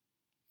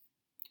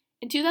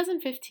In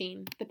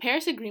 2015, the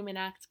Paris Agreement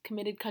Act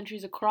committed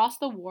countries across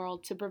the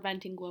world to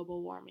preventing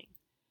global warming.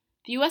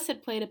 The U.S.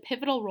 had played a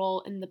pivotal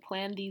role in the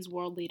plan these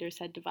world leaders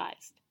had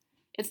devised.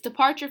 Its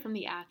departure from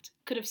the act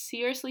could have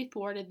seriously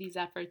thwarted these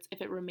efforts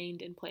if it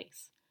remained in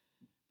place.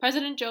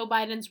 President Joe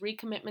Biden's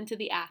recommitment to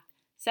the act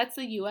sets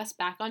the U.S.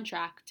 back on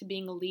track to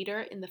being a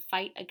leader in the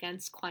fight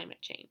against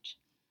climate change.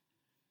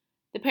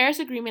 The Paris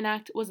Agreement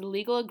Act was a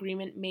legal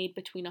agreement made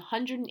between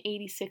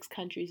 186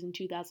 countries in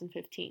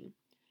 2015.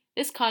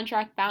 This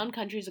contract bound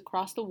countries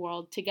across the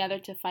world together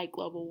to fight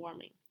global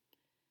warming.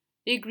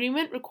 The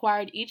agreement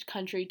required each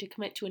country to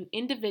commit to an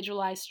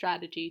individualized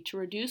strategy to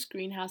reduce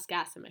greenhouse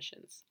gas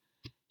emissions.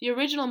 The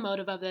original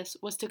motive of this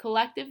was to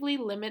collectively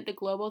limit the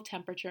global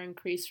temperature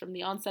increase from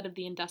the onset of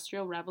the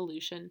Industrial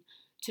Revolution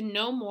to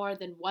no more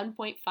than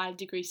 1.5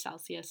 degrees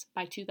Celsius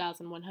by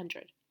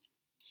 2100.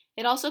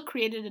 It also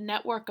created a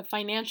network of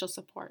financial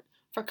support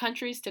for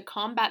countries to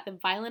combat the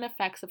violent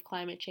effects of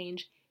climate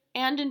change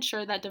and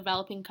ensure that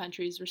developing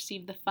countries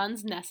receive the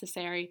funds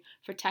necessary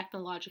for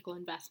technological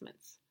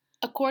investments.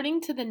 According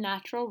to the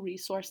Natural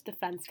Resource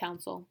Defense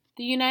Council,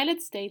 the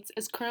United States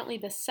is currently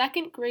the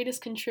second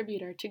greatest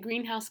contributor to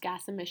greenhouse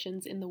gas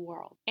emissions in the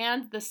world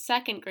and the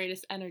second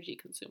greatest energy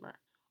consumer.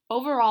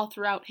 Overall,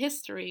 throughout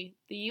history,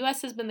 the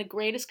U.S. has been the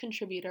greatest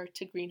contributor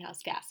to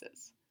greenhouse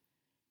gases.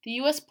 The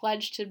U.S.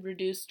 pledged to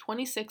reduce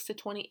 26 to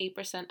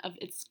 28% of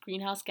its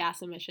greenhouse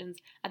gas emissions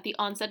at the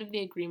onset of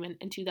the agreement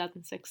in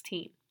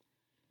 2016.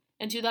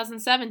 In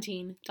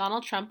 2017,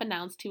 Donald Trump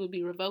announced he would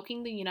be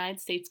revoking the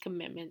United States'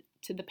 commitment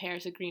to the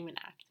Paris Agreement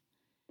Act.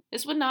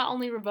 This would not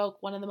only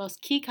revoke one of the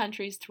most key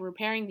countries to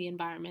repairing the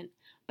environment,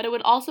 but it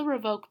would also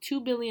revoke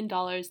 $2 billion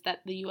that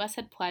the U.S.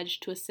 had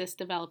pledged to assist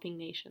developing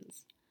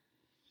nations.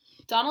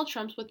 Donald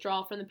Trump's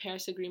withdrawal from the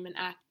Paris Agreement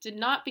Act did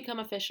not become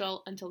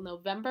official until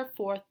November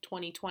 4,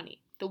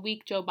 2020, the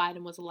week Joe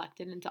Biden was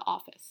elected into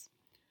office.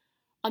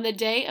 On the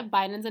day of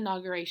Biden's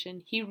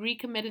inauguration, he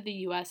recommitted the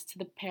U.S. to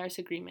the Paris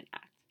Agreement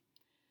Act.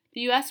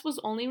 The U.S. was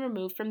only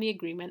removed from the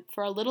agreement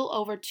for a little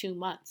over 2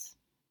 months.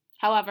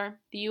 However,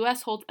 the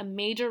U.S. holds a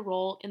major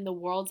role in the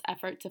world's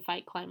effort to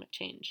fight climate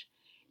change.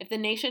 If the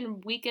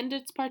nation weakened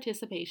its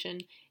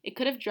participation, it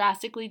could have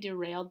drastically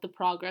derailed the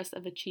progress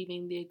of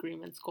achieving the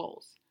agreement's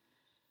goals.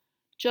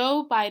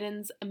 Joe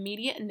Biden's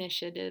immediate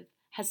initiative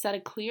has set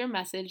a clear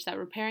message that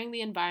repairing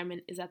the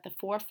environment is at the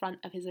forefront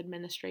of his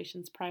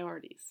administration's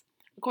priorities.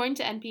 According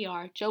to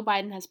NPR, Joe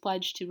Biden has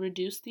pledged to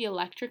reduce the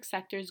electric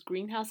sector's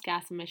greenhouse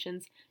gas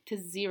emissions to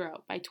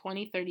zero by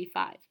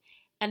 2035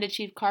 and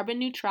achieve carbon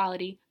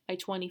neutrality by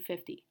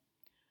 2050.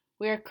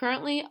 We are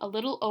currently a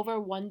little over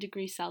 1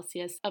 degree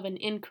Celsius of an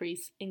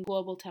increase in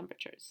global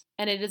temperatures,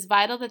 and it is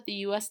vital that the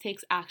U.S.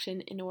 takes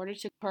action in order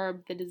to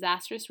curb the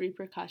disastrous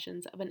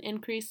repercussions of an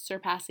increase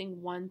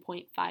surpassing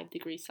 1.5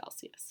 degrees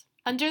Celsius.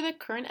 Under the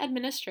current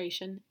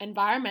administration,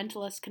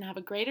 environmentalists can have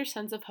a greater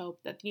sense of hope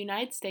that the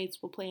United States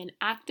will play an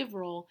active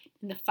role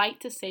in the fight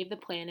to save the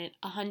planet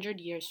 100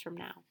 years from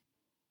now.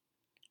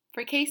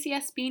 For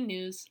KCSB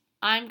News,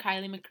 I'm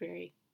Kylie McCreary.